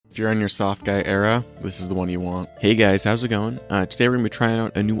If you're on your soft guy era, this is the one you want. Hey guys, how's it going? Today we're going to be trying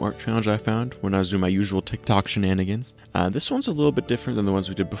out a new art challenge I found when I was doing my usual TikTok shenanigans. This one's a little bit different than the ones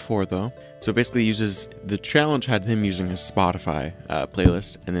we did before though. So it basically the challenge had him using his Spotify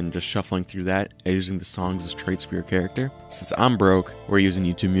playlist and then just shuffling through that and using the songs as traits for your character. Since I'm broke, we're using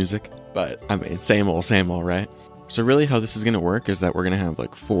YouTube Music, but I mean, same old, right? So really how this is going to work is that we're going to have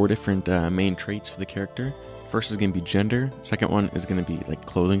like 4 different main traits for the character. First is going to be gender, second one is going to be like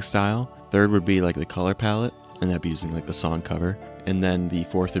clothing style, third would be like the color palette, and that'd be using like the song cover, and then the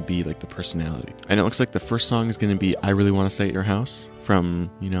fourth would be like the personality. And it looks like the first song is going to be I Really Want to Stay at Your House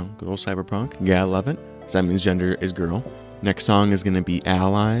from, you know, good old Cyberpunk. Yeah, I love it. So that means gender is girl. Next song is going to be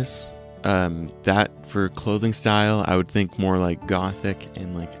Allies. That for clothing style, I would think more like gothic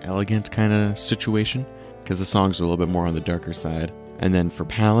and like elegant kind of situation, because the songs are a little bit more on the darker side. And then for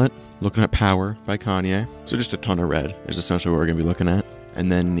palette, looking at Power by Kanye. So just a ton of red is essentially what we're going to be looking at.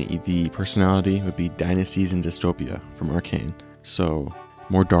 And then the personality would be Dynasties and Dystopia from Arcane. So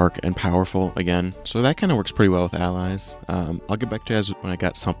more dark and powerful again. So that kind of works pretty well with Allies. I'll get back to you guys when I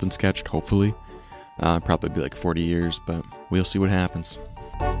got something sketched, hopefully. Probably be like 40 years, but we'll see what happens.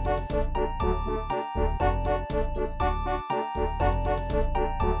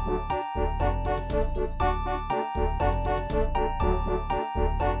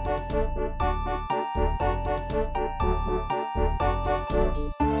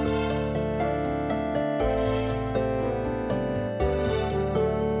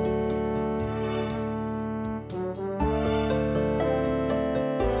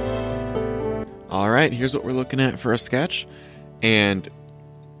 Alright, here's what we're looking at for a sketch, and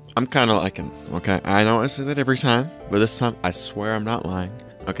I'm kind of liking, okay? I know I say that every time, but this time, I swear I'm not lying,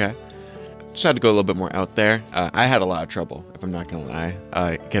 okay? Just had to go a little bit more out there. I had a lot of trouble, if I'm not gonna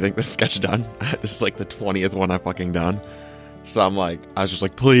lie, getting this sketch done. This is like the 20th one I've fucking done. So I'm like, I was just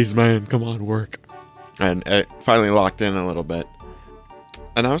like, please man, come on, work. And it finally locked in a little bit.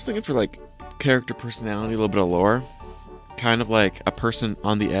 And I was thinking for like character personality, a little bit of lore, kind of like a person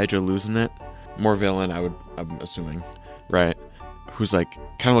on the edge of losing it. More villain, I'm assuming, right? Who's like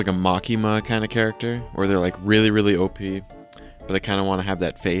kind of like a Makima kind of character, where they're like really OP, but they kind of want to have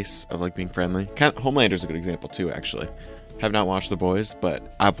that face of like being friendly. Homelander's a good example too, actually. Have not watched The Boys,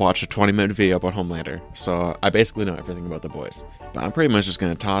 but I've watched a 20-minute video about Homelander, so I basically know everything about The Boys. But I'm pretty much just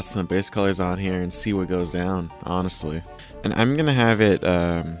gonna toss some base colors on here and see what goes down, honestly. And I'm gonna have it.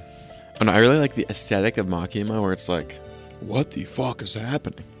 I really like the aesthetic of Makima, where it's like, what the fuck is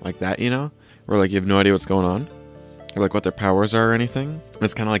happening? Like that, you know? Where like you have no idea what's going on, or like what their powers are or anything.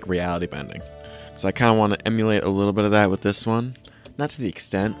 It's kind of like reality bending. So I kind of want to emulate a little bit of that with this one. Not to the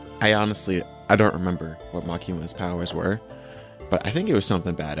extent. I don't remember what Makima's powers were, but I think it was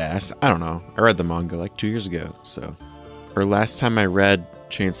something badass. I don't know. I read the manga like 2 years ago, so. Or last time I read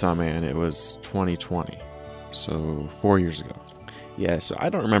Chainsaw Man, it was 2020. So 4 years ago. Yeah, so I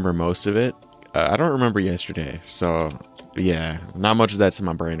don't remember most of it. I don't remember yesterday, so yeah, not much of that's in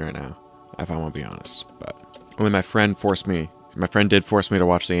my brain right now, if I want to be honest. But only my friend did force me to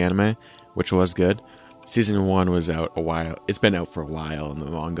watch the anime, which was good. Season 1 was out a while. It's been out for a while in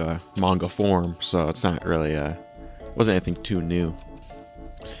the manga form, so it's not really wasn't anything too new.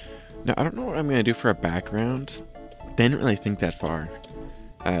 Now I don't know what I'm gonna do for a background. Didn't really think that far.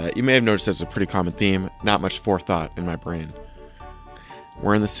 You may have noticed that's a pretty common theme. Not much forethought in my brain.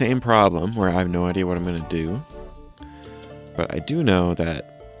 We're in the same problem where I have no idea what I'm gonna do, but I do know that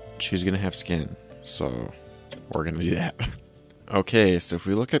she's gonna have skin, so we're gonna do that. Okay, so if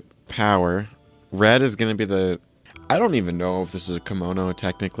we look at power, red is gonna be I don't even know if this is a kimono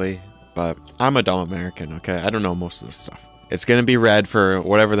technically, but I'm a dumb American, okay? I don't know most of this stuff. It's gonna be red for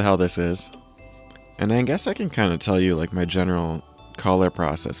whatever the hell this is. And I guess I can kind of tell you like my general color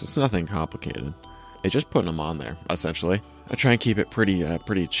process. It's nothing complicated. It's just putting them on there, essentially. I try and keep it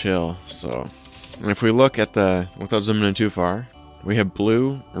pretty chill, so. And if we look at without zooming in too far, we have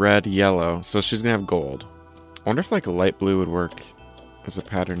blue, red, yellow, so she's gonna have gold. I wonder if like a light blue would work as a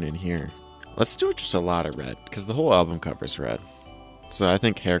pattern in here. Let's do just a lot of red, because the whole album cover is red. So I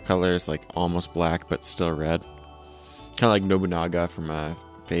think hair color is like almost black, but still red. Kind of like Nobunaga from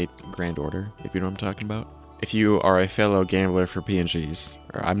Fate Grand Order, if you know what I'm talking about. If you are a fellow gambler for PNGs,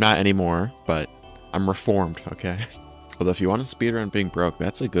 or I'm not anymore, but I'm reformed, okay? Although if you want to speedrun being broke,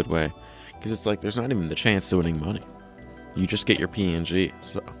 that's a good way. Because it's like, there's not even the chance of winning money. You just get your PNG,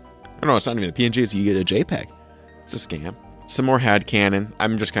 so. I don't know, it's not even a PNG, it's you get a JPEG. It's a scam. Some more headcanon.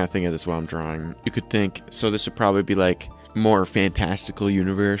 I'm just kind of thinking of this while I'm drawing. You could think, so this would probably be like more fantastical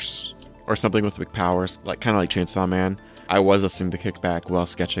universe, or something with big powers, like kind of like Chainsaw Man. I was listening to Kickback while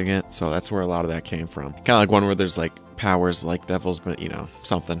sketching it, so that's where a lot of that came from. Kind of like one where there's like powers like devils, but you know,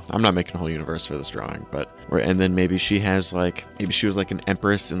 something. I'm not making a whole universe for this drawing, but and then maybe she has like, maybe she was like an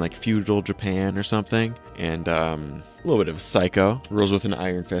empress in like feudal Japan or something, and a little bit of a psycho, rules with an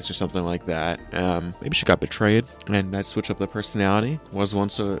iron fist or something like that. Maybe she got betrayed and that switched up the personality. Was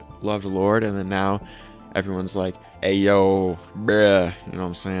once a loved lord, and then now everyone's like, hey yo, bruh, you know what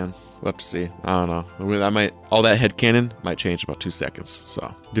I'm saying? We'll have to see. I don't know. I might, all that headcanon might change in about 2 seconds.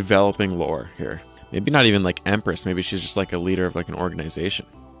 So developing lore here. Maybe not even like empress. Maybe she's just like a leader of like an organization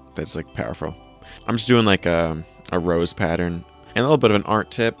that's like powerful. I'm just doing like a rose pattern and a little bit of an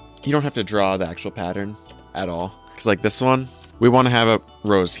art tip. You don't have to draw the actual pattern at all. Because like this one, we want to have a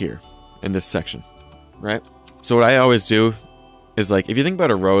rose here in this section, right? So what I always do is like, if you think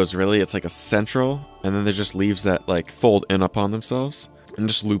about a rose, really, it's like a central, and then there's just leaves that like fold in upon themselves and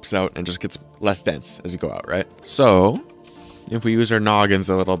just loops out and just gets less dense as you go out, right? So if we use our noggins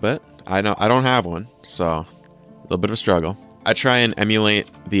a little bit, I know I don't have one, so a little bit of a struggle. I try and emulate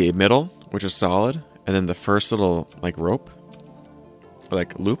the middle, which is solid, and then the first little like rope, or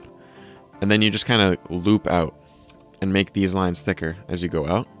like loop, and then you just kind of loop out and make these lines thicker as you go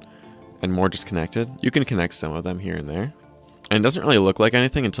out and more disconnected. You can connect some of them here and there, and it doesn't really look like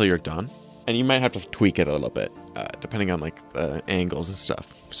anything until you're done. And you might have to tweak it a little bit, depending on like the angles and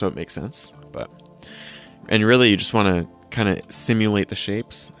stuff, so it makes sense. And really, you just want to kind of simulate the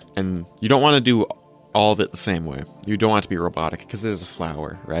shapes, and you don't want to do all of it the same way. You don't want it to be robotic because it is a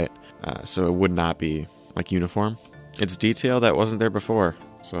flower, right? So it would not be like uniform. It's detail that wasn't there before,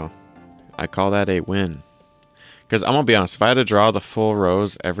 so I call that a win. Because I'm gonna be honest, if I had to draw the full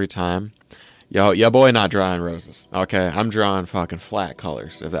rose every time, yo boy, not drawing roses. Okay, I'm drawing fucking flat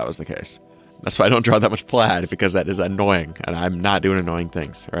colors if that was the case. That's why I don't draw that much plaid, because that is annoying, and I'm not doing annoying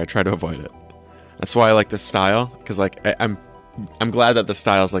things, or I try to avoid it. That's why I like this style, because like I'm glad that the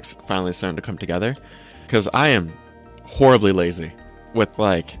style is like finally starting to come together, because I am horribly lazy with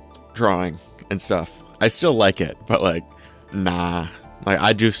like drawing and stuff. I still like it, but like nah, like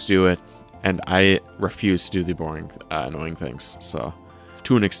I just do it, and I refuse to do the boring, annoying things. So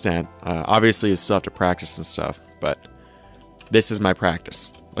to an extent, obviously you still have to practice and stuff, but this is my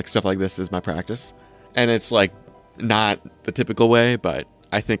practice. Like stuff like this is my practice, and it's like not the typical way, but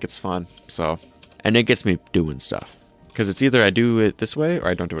I think it's fun. So, and it gets me doing stuff, because it's either I do it this way or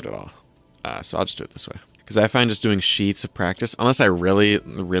I don't do it at all. So I'll just do it this way, because I find just doing sheets of practice, unless I really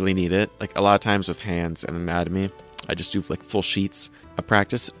need it, like a lot of times with hands and anatomy, I just do like full sheets of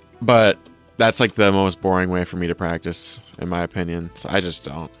practice, but that's like the most boring way for me to practice, in my opinion. So I just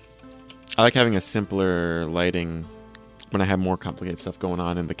don't. I like having a simpler lighting when I have more complicated stuff going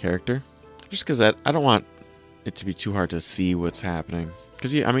on in the character, just because I don't want it to be too hard to see what's happening.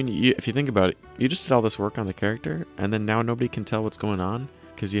 Because I mean, if you think about it, you just did all this work on the character, and then now nobody can tell what's going on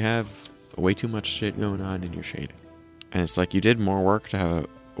because you have way too much shit going on in your shading, and it's like you did more work to have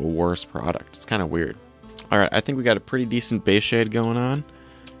a worse product. It's kind of weird. All right, I think we got a pretty decent base shade going on.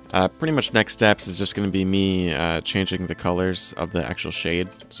 Pretty much next steps is just going to be me changing the colors of the actual shade,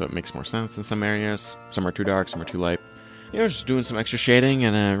 so it makes more sense in some areas. Some are too dark, some are too light. You know, just doing some extra shading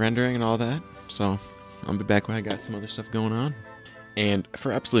and rendering and all that. So I'll be back when I got some other stuff going on. And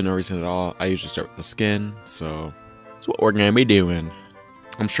for absolutely no reason at all, I usually start with the skin. So that's what we're gonna be doing.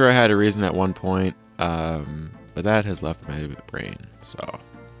 I'm sure I had a reason at one point, but that has left my brain.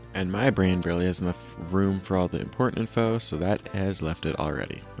 And my brain barely has enough room for all the important info, so that has left it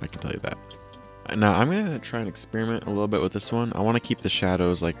already. I can tell you that. Now I'm gonna try and experiment a little bit with this one. I want to keep the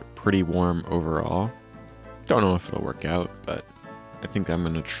shadows like pretty warm overall. Don't know if it'll work out, but I think I'm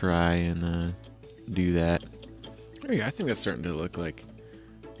gonna try and do that. There you go. I think that's starting to look like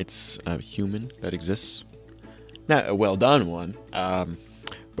it's a human that exists. Not a well done one,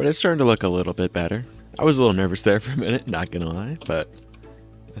 but it's starting to look a little bit better. I was a little nervous there for a minute, not gonna lie, but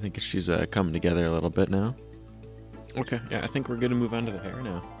I think she's coming together a little bit now. Okay, yeah, I think we're gonna move on to the hair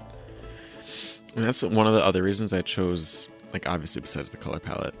now. And that's one of the other reasons I chose, like obviously besides the color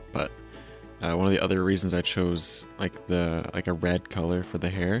palette, but one of the other reasons I chose like a red color for the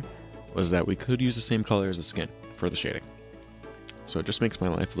hair was that we could use the same color as the skin for the shading. So it just makes my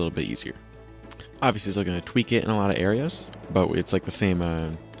life a little bit easier. Obviously still going to tweak it in a lot of areas, but it's like the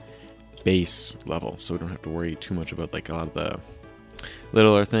same base level, so we don't have to worry too much about like a lot of the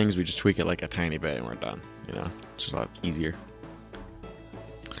littler things. We just tweak it like a tiny bit and we're done, you know? It's just a lot easier.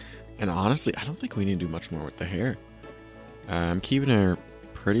 And honestly, I don't think we need to do much more with the hair. I'm keeping her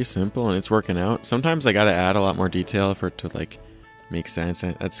pretty simple and it's working out. Sometimes I gotta add a lot more detail for it to like make sense.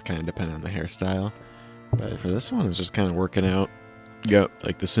 That's kind of dependent on the hairstyle, but for this one it's just kind of working out,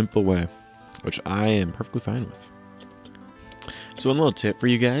 like the simple way, which I am perfectly fine with. So one little tip for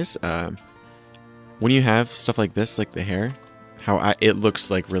you guys, when you have stuff like this, like the hair, it looks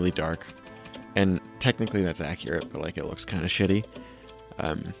like really dark, and technically that's accurate, but like it looks kind of shitty.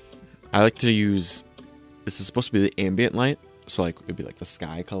 I like to use, this is supposed to be the ambient light, so like it'd be like the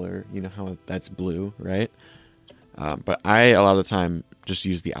sky color, you know how that's blue, right? But a lot of the time just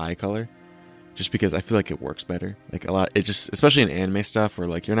use the eye color, just because I feel like it works better. Like it just, especially in anime stuff where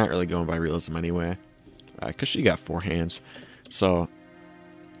like you're not really going by realism anyway, because she got 4 hands, so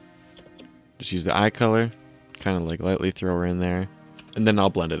just use the eye color, kind of like lightly throw her in there, and then I'll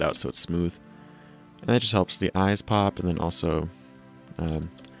blend it out so it's smooth. And that just helps the eyes pop, and then also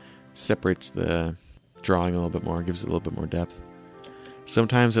separates the drawing a little bit more, gives it a little bit more depth.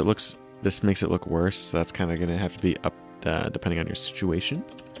 Sometimes this makes it look worse, so that's kind of going to have to be up depending on your situation.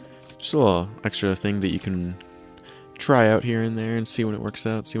 Just a little extra thing that you can try out here and there and see when it works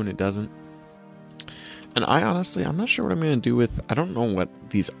out, see when it doesn't. And I'm not sure what I'm going to do with, I don't know what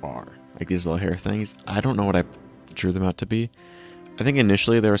these are. Like these little hair things. I don't know what I drew them out to be. I think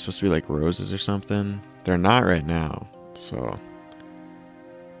initially they were supposed to be like roses or something. They're not right now. So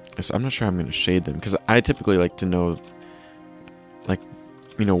I'm not sure how I'm going to shade them, because I typically like to know, like,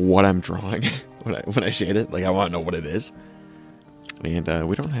 you know, what I'm drawing when I shade it. Like I want to know what it is. And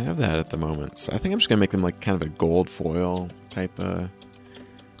we don't have that at the moment. So I think I'm just going to make them like kind of a gold foil type of...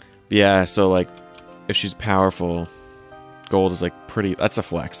 Yeah, so like if she's powerful, gold is like pretty... That's a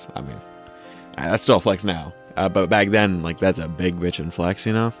flex. I mean, that's still a flex now. But back then, like, that's a big bitchin' flex,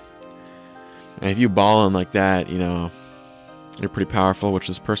 you know? And if you ball in like that, you know, you're pretty powerful, which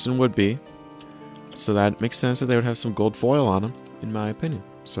this person would be. So that makes sense that they would have some gold foil on them, in my opinion.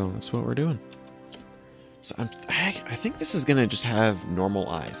 So that's what we're doing. So I think this is going to just have normal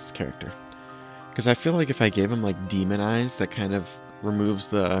eyes, this character. Because I feel like if I gave him, like, demon eyes, that kind of removes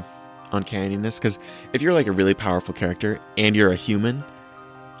the uncanniness. Because if you're, like, a really powerful character and you're a human...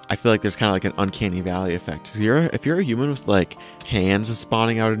 I feel like there's kind of like an uncanny valley effect. So if you're a human with like hands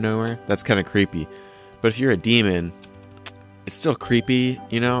spawning out of nowhere, that's kind of creepy. But if you're a demon, it's still creepy,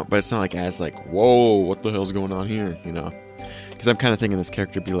 you know, but it's not like as like, whoa, what the hell's going on here, you know? Because I'm kind of thinking this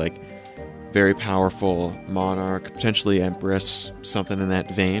character would be like very powerful monarch, potentially empress, something in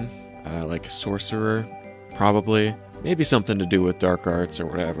that vein, like a sorcerer, probably, maybe something to do with dark arts or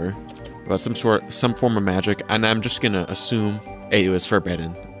whatever, but some form of magic. And I'm just gonna assume it was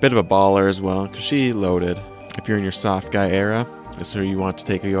forbidden. Bit of a baller as well, because she loaded. If you're in your soft guy era, that's who you want to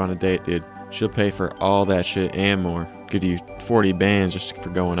take you on a date, dude. She'll pay for all that shit and more. Give you 40 bands just for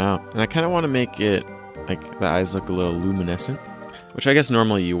going out. And I kind of want to make it, like, the eyes look a little luminescent. Which I guess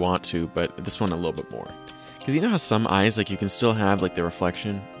normally you want to, but this one a little bit more. Because you know how some eyes, like, you can still have, like, the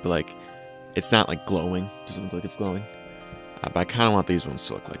reflection, but, like, it's not, like, glowing. It doesn't look like it's glowing. But I kind of want these ones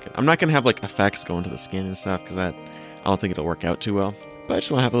to look like it. I'm not going to have, like, effects going to the skin and stuff, because I don't think it'll work out too well. But I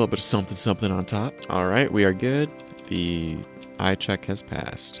just want to have a little bit of something on top. Alright, we are good. The eye check has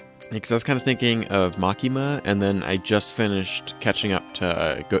passed. Because I was kind of thinking of Makima, and then I just finished catching up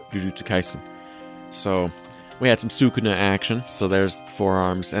to Jujutsu Kaisen. So, we had some Sukuna action, so there's the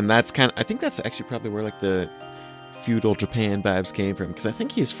forearms, and that's kind of, I think that's actually probably where, like, the feudal Japan vibes came from, because I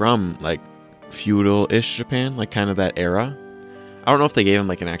think he's from, like, feudal-ish Japan, like, kind of that era. I don't know if they gave him,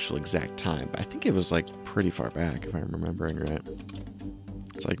 like, an actual exact time, but I think it was, like, pretty far back, if I'm remembering right.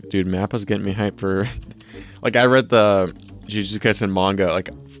 It's like, dude, Mappa's getting me hyped for... like, I read the Jujutsu Kaisen manga, like,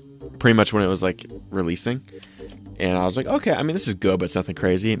 pretty much when it was, like, releasing. And I was like, okay, I mean, this is good, but it's nothing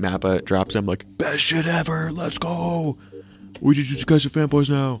crazy. Mappa drops him, like, best shit ever, let's go! We Jujutsu Kaisen fanboys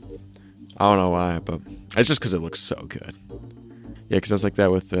now. I don't know why, but it's just because it looks so good. Yeah, because I was like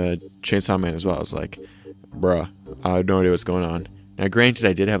that with Chainsaw Man as well. I was like, bruh, I have no idea what's going on. Now, granted,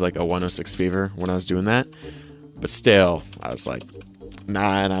 I did have, like, a 106 fever when I was doing that. But still, I was like...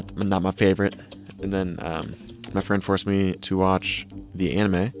 Nah, not my favorite. And then my friend forced me to watch the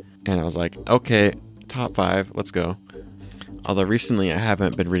anime, and I was like, okay, top 5, let's go. Although recently I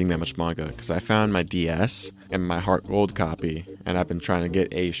haven't been reading that much manga, because I found my DS and my Heart Gold copy, and I've been trying to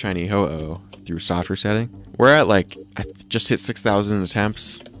get a shiny Ho-Oh through soft resetting. We're at like, I just hit 6,000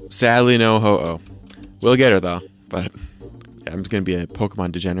 attempts. Sadly, no Ho-Oh. We'll get her though, but yeah, I'm going to be a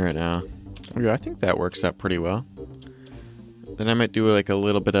Pokemon degenerate now. Okay, I think that works out pretty well. Then I might do like a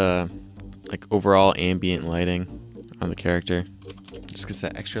little bit of like overall ambient lighting on the character. Just gets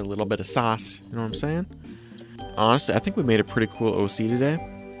that extra little bit of sauce, you know what I'm saying? Honestly, I think we made a pretty cool OC today.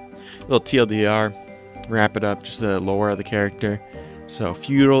 A little TLDR, wrap it up, just the lore of the character. So,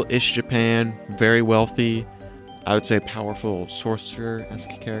 feudal-ish Japan, very wealthy, I would say powerful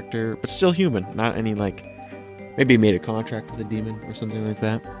sorcerer-esque character, but still human, not any like, maybe made a contract with a demon or something like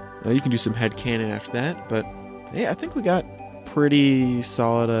that. You can do some headcanon after that, but yeah, I think we got pretty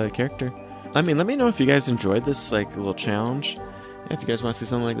solid character. I mean, let me know if you guys enjoyed this like little challenge. If you guys want to see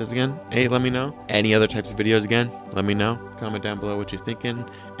something like this again, hey, let me know. Any other types of videos again, let me know. Comment down below what you're thinking.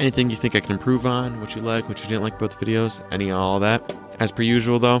 Anything you think I can improve on, what you like, what you didn't like about the videos, all that. As per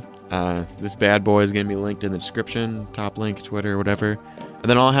usual though, this bad boy is going to be linked in the description, top link, Twitter, whatever. And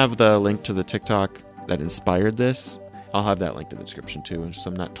then I'll have the link to the TikTok that inspired this. I'll have that linked in the description too, so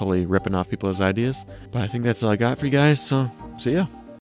I'm not totally ripping off people's ideas. But I think that's all I got for you guys, so see ya.